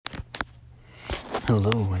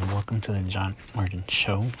Hello and welcome to the John Arden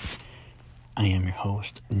Show. I am your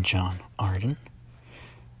host, John Arden.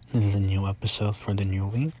 This is a new episode for the new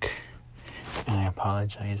week, and I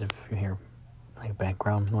apologize if you hear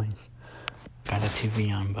background noise. Got the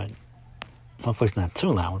TV on, but hopefully it's not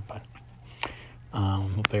too loud. But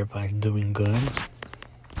hope everybody's doing good.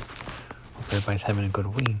 Hope everybody's having a good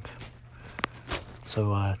week.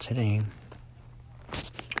 So today,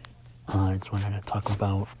 I just wanted to talk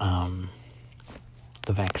about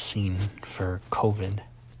the vaccine for COVID,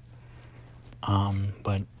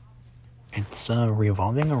 but it's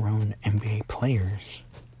revolving around NBA players,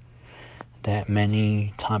 that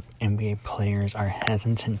many top NBA players are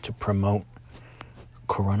hesitant to promote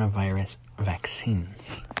coronavirus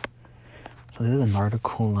vaccines. So this is an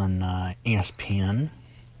article on ESPN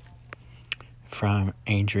from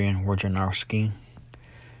Adrian Wojnarowski,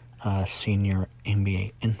 senior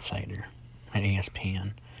NBA insider at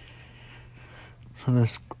ESPN. So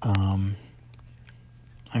this, I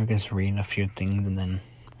guess read a few things and then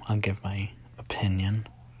I'll give my opinion.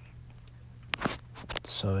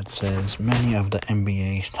 So it says, many of the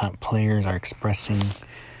NBA's top players are expressing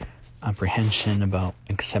apprehension about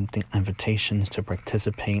accepting invitations to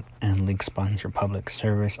participate in league-sponsored public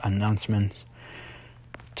service announcements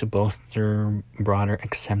to bolster broader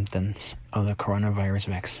acceptance of the coronavirus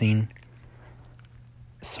vaccine.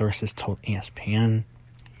 Sources told ESPN.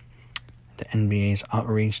 The NBA's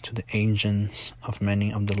outreach to the agents of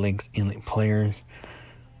many of the league's elite players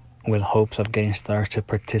with hopes of getting stars to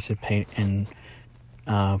participate in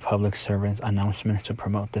public service announcements to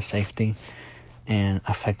promote the safety and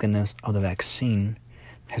effectiveness of the vaccine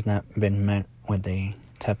has not been met with a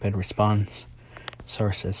tepid response.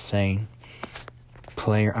 Sources say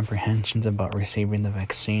player apprehensions about receiving the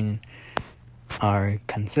vaccine are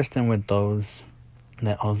consistent with those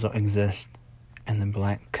that also exist in the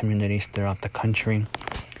black communities throughout the country,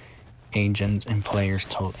 agents and players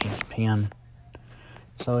told ESPN.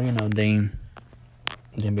 So, the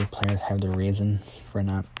NBA players have their reasons for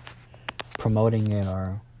not promoting it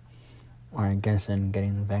or I guess in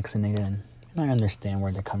getting vaccinated, and I understand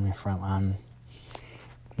where they're coming from. I'm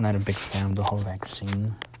not a big fan of the whole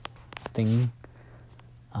vaccine thing,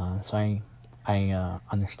 so I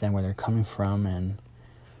understand where they're coming from, and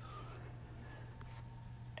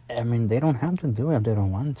I mean, they don't have to do it if they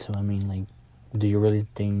don't want to. I mean, do you really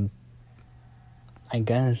think, I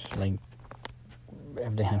guess,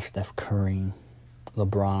 if they have Steph Curry,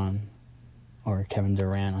 LeBron, or Kevin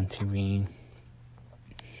Durant on TV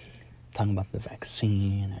talking about the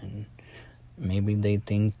vaccine, and maybe they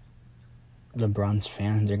think LeBron's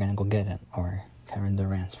fans are going to go get it, or Kevin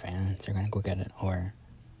Durant's fans are going to go get it, or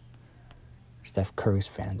Steph Curry's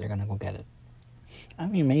fans are going to go get it. I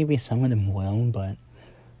mean, maybe some of them will, but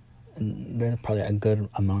there's probably a good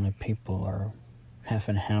amount of people, or half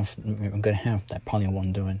and half, a good half, that probably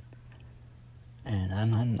won't do it. And I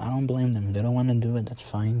don't blame them. If they don't want to do it, that's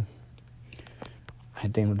fine. I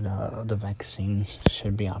think the vaccines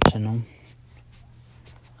should be optional.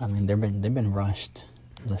 I mean, they've been rushed.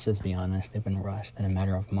 Let's just be honest. They've been rushed in a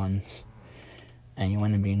matter of months. And you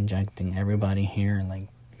want to be injecting everybody here,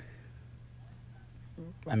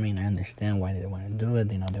 I mean, I understand why they want to do it.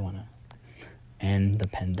 They want to end the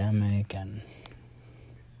pandemic and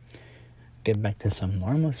get back to some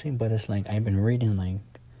normalcy, but it's I've been reading,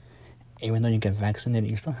 even though you get vaccinated,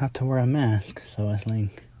 you still have to wear a mask. So it's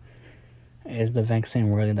is the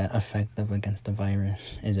vaccine really that effective against the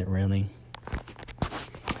virus? Is it really?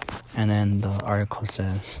 And then the article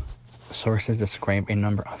says, sources describe a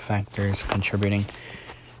number of factors contributing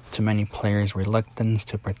to many players' reluctance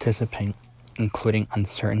to participate, including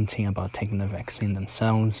uncertainty about taking the vaccine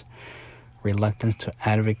themselves, reluctance to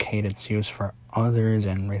advocate its use for others,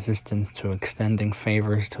 and resistance to extending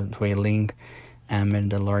favors to a league amid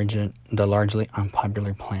the largely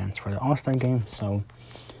unpopular plans for the All-Star Game. So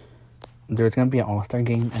there's going to be an All-Star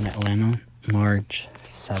Game in Atlanta, March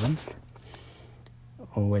 7th,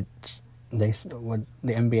 which the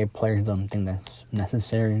NBA players don't think that's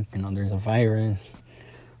necessary. There's a virus.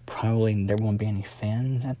 Probably there won't be any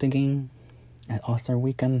fans at the game at All-Star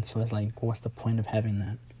Weekend, so it's what's the point of having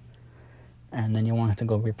that? And then you want us to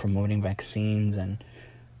go be promoting vaccines, and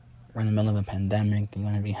we're in the middle of a pandemic. You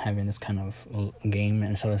want to be having this kind of game,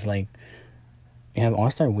 and so it's you have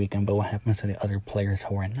All-Star Weekend, but what happens to the other players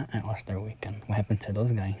who are not at All-Star Weekend? What happens to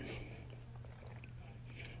those guys?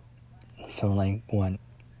 So when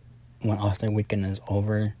All-Star Weekend is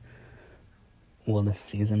over, will the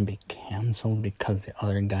season be canceled because the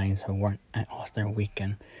other guys who weren't at All-Star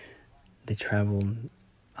Weekend, they traveled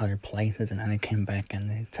other places and then they came back and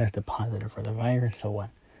they tested positive for the virus? So what?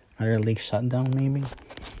 Another league shutdown maybe?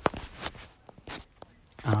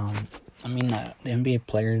 mean, the NBA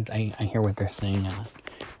players, I hear what they're saying, and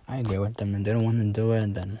I agree with them. If they don't want to do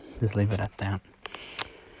it, then just leave it at that.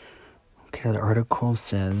 Okay, the article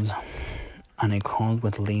says, on a call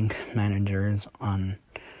with league managers on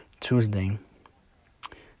Tuesday,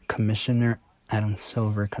 Commissioner Adam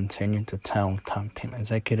Silver continued to tell top team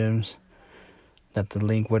executives that the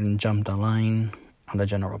league wouldn't jump the line of the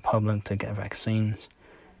general public to get vaccines,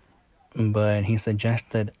 but he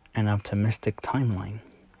suggested an optimistic timeline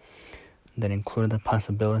that included the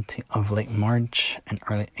possibility of late March and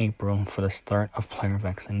early April for the start of player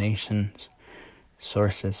vaccinations,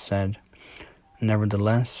 sources said.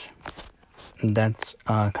 Nevertheless, that's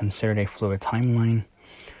considered a fluid timeline,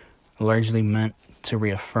 largely meant to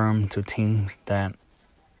reaffirm to teams that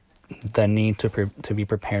the need to be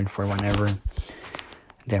prepared for whenever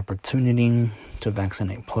the opportunity to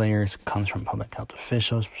vaccinate players comes from public health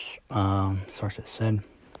officials, sources said.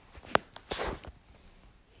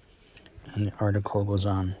 And the article goes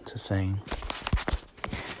on to say,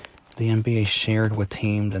 the NBA shared with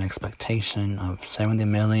teams an expectation of 70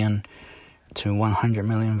 million to 100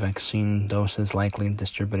 million vaccine doses likely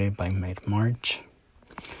distributed by mid-March.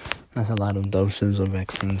 That's a lot of doses of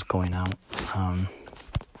vaccines going out.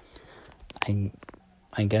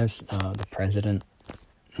 I guess the president,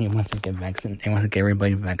 he wants to get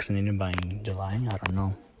everybody vaccinated by July. I don't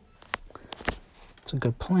know. It's a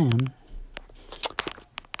good plan.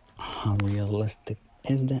 How realistic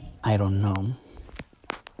is that? I don't know.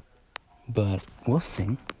 But we'll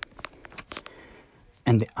see.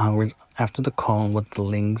 And the hours after the call with the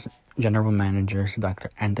league's general managers, Dr.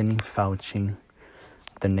 Anthony Fauci,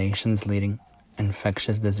 the nation's leading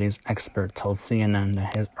infectious disease expert, told CNN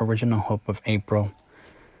that his original hope of April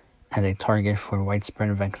as a target for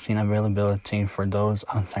widespread vaccine availability for those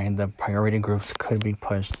outside the priority groups could be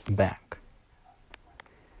pushed back.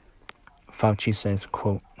 Fauci says,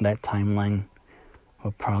 quote, that timeline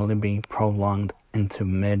will probably be prolonged into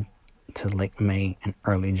mid to late May and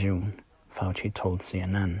early June, Fauci told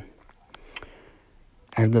CNN.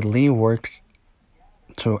 As the league works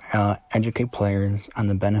to educate players on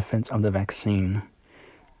the benefits of the vaccine,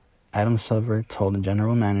 Adam Silver told the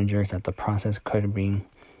general managers that the process could be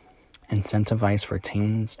incentivized for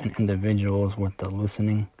teams and individuals with the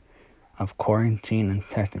loosening of quarantine and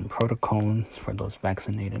testing protocols for those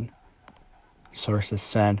vaccinated. Sources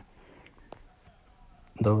said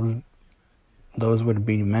those would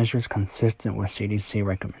be measures consistent with CDC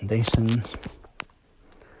recommendations.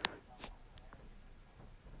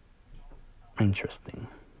 Interesting.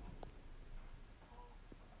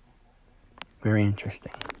 Very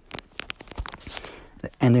interesting.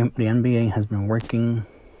 And the NBA has been working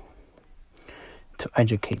to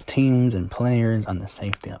educate teams and players on the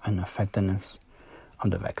safety and effectiveness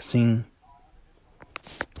of the vaccine,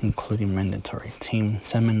 including mandatory team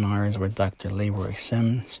seminars with Dr. Leroy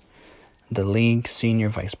Sims, the league's senior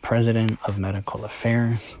vice president of medical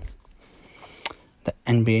affairs. The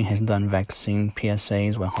NBA has done vaccine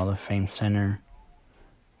PSAs with Hall of Fame center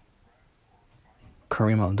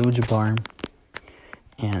Kareem Abdul-Jabbar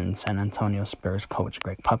and San Antonio Spurs coach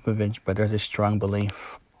Greg Popovich, but there's a strong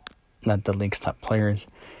belief that the league's top players,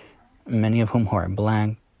 many of whom who are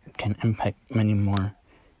black, can impact many more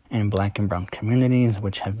in black and brown communities,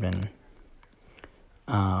 which have been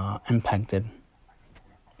impacted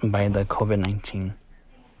by the COVID-19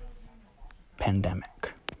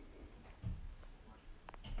 pandemic.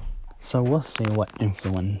 So we'll see what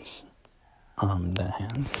influence that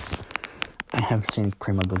has. I have seen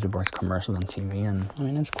Kareem Abdul-Jabbar's commercials on TV, and I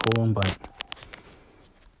mean, it's cool, but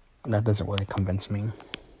that doesn't really convince me.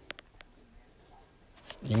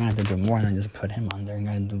 You're gonna have to do more than just put him on there. You're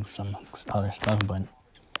gonna do some other stuff, but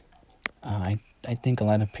I think a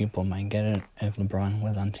lot of people might get it if LeBron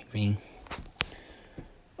was on TV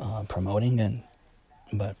promoting it,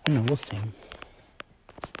 but we'll see.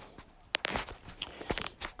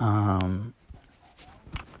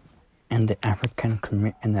 In the African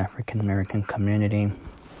American community,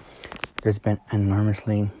 there's been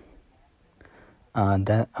enormously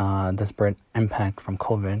disparate impact from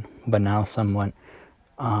COVID, but now somewhat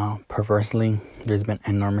perversely, there's been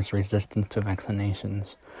enormous resistance to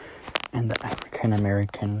vaccinations in the African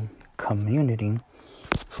American community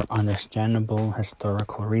for understandable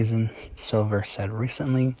historical reasons, Silver said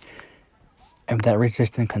recently. If that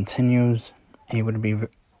resistance continues, it would be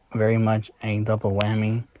very much a double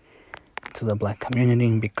whammy to the black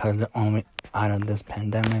community because the only out of this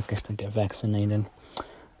pandemic is to get vaccinated.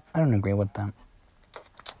 I don't agree with that.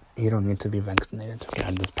 You don't need to be vaccinated to get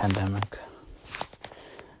out of this pandemic.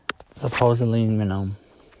 Supposedly, the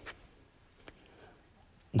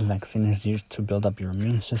vaccine is used to build up your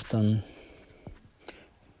immune system.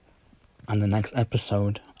 on the next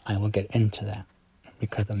episode, I will get into that,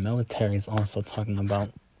 because the military is also talking about,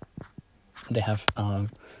 they have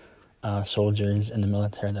soldiers in the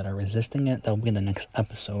military that are resisting it. That will be in the next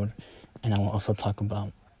episode. And I will also talk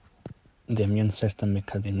about the immune system,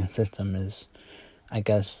 because the immune system is, I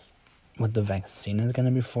guess, what the vaccine is going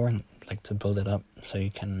to be for, like to build it up so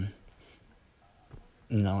you can,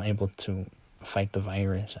 able to fight the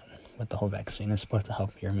virus. And what the whole vaccine is supposed to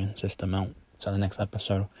help your immune system out. So in the next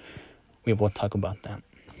episode, we will talk about that.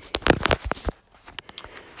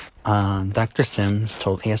 Dr. Sims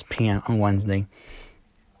told ESPN on Wednesday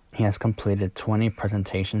he has completed 20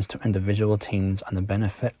 presentations to individual teams on the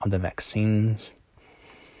benefit of the vaccines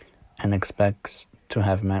and expects to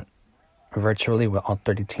have met virtually with all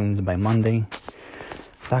 30 teams by Monday.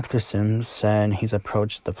 Dr. Sims said he's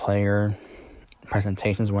approached the player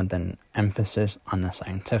presentations with an emphasis on the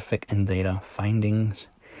scientific and data findings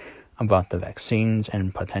about the vaccines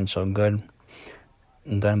and potential good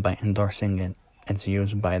done by endorsing its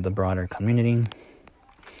use by the broader community.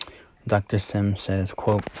 Dr. Sims says,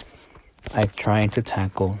 quote, "I've tried to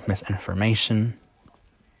tackle misinformation,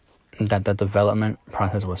 that the development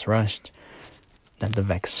process was rushed, that the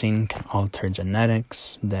vaccine can alter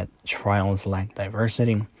genetics, that trials lack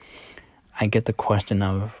diversity. I get the question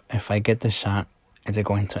of, if I get the shot, is it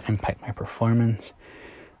going to impact my performance?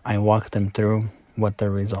 I walk them through what the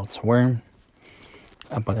results were,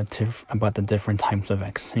 about the different types of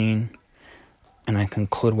vaccine, and I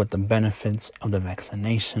conclude with the benefits of the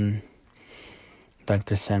vaccination."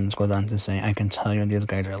 Dr. Sims goes on to say, "I can tell you these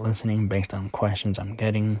guys are listening based on questions I'm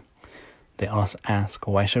getting. They also ask,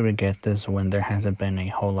 why should we get this when there hasn't been a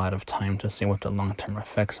whole lot of time to see what the long-term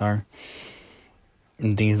effects are?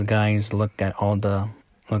 These guys look at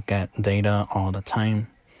data all the time.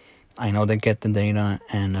 I know they get the data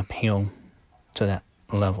and appeal to that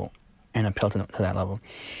level.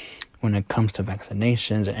 When it comes to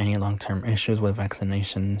vaccinations and any long-term issues with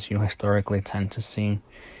vaccinations, you historically tend to see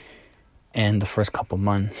in the first couple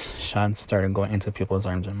months, shots started going into people's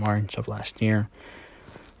arms in March of last year.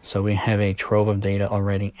 So we have a trove of data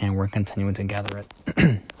already, and we're continuing to gather it."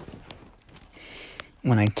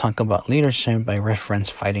 When I talk about leadership, I reference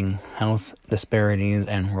fighting health disparities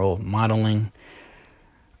and role modeling,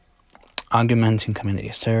 augmenting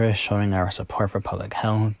community service, showing our support for public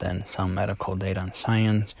health and some medical data and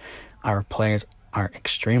science. Our players are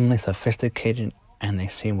extremely sophisticated, and they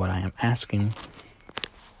see what I am asking.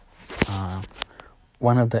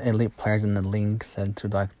 One of the elite players in the league said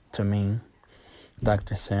to me,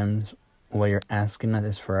 "Dr. Sims, what you're asking us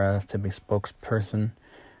is for us to be spokesperson."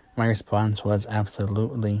 My response was,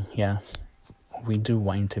 absolutely, yes. We do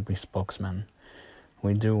want you to be spokesman.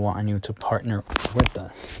 We do want you to partner with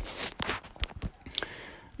us.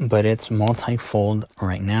 But it's multifold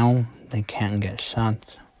right now. They can't get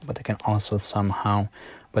shots, but they can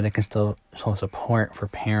still show support for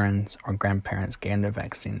parents or grandparents getting their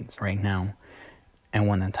vaccines right now. And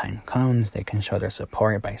when the time comes, they can show their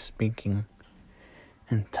support by speaking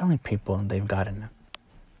and telling people they've gotten it,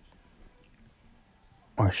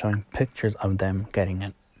 or showing pictures of them getting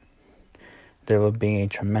it. There will be a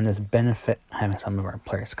tremendous benefit having some of our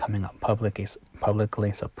players coming up publicly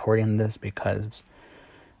supporting this, because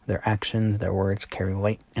their actions, their words carry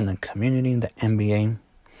weight in the community. The NBA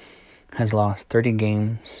has lost 30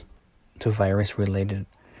 games to virus-related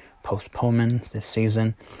postponements this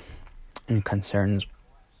season, and concerns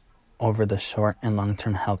over the short and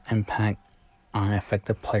long-term health impact on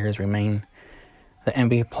affected players remain. The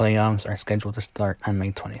NBA playoffs are scheduled to start on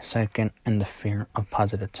May 22nd, and the fear of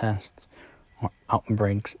positive tests or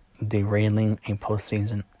outbreaks derailing a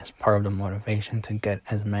postseason is part of the motivation to get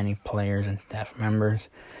as many players and staff members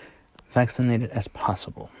vaccinated as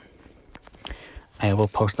possible. I will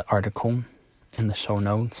post the article in the show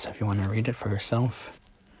notes if you want to read it for yourself.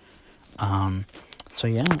 I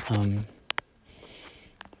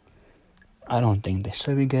don't think they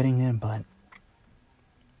should be getting it, but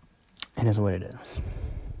it is what it is.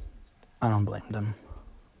 I don't blame them.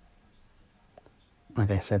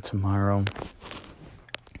 Like I said, tomorrow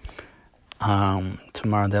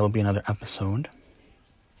there will be another episode.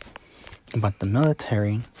 But the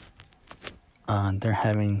military, they're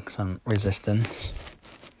having some resistance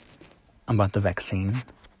about the vaccine.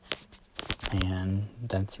 And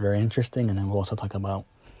that's very interesting. And then we'll also talk about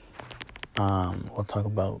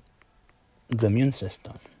the immune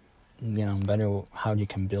system. Better how you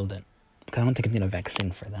can build it. Because I don't think you need a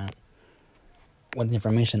vaccine for that. With the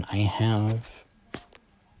information I have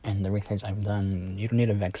and the research I've done, you don't need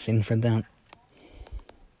a vaccine for that.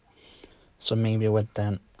 So maybe with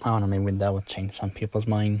that, I don't know, maybe that would change some people's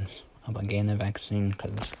minds about getting a vaccine.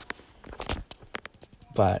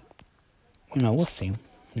 But we'll see.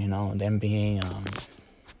 The NBA,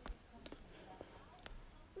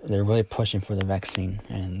 they're really pushing for the vaccine,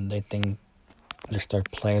 and they think their star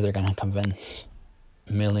players are gonna convince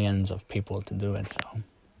millions of people to do it. So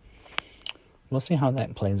we'll see how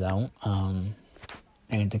that plays out.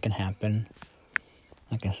 Anything can happen.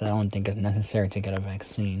 Like I said, I don't think it's necessary to get a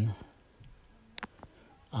vaccine.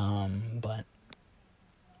 But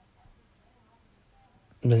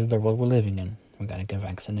this is the world we're living in. We gotta get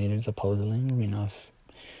vaccinated, supposedly.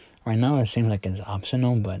 Right now it seems like it's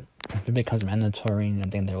optional, but if it becomes mandatory, I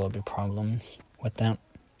think there will be problems with that.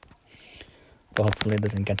 But hopefully it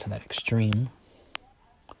doesn't get to that extreme.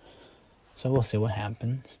 So we'll see what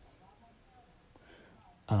happens.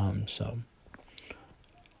 So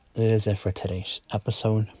that is it for today's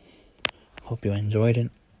episode. Hope you enjoyed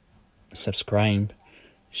it. Subscribe,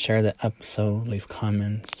 share the episode, leave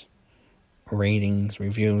comments, ratings,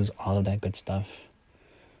 reviews, all of that good stuff.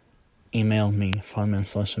 Email me, follow me on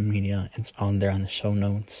social media. It's all there on the show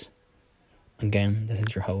notes. Again, this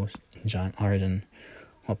is your host, John Arden.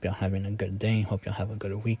 Hope y'all having a good day. Hope y'all have a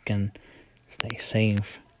good weekend. Stay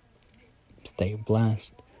safe. Stay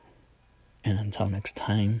blessed. And until next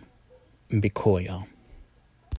time, be cool, y'all.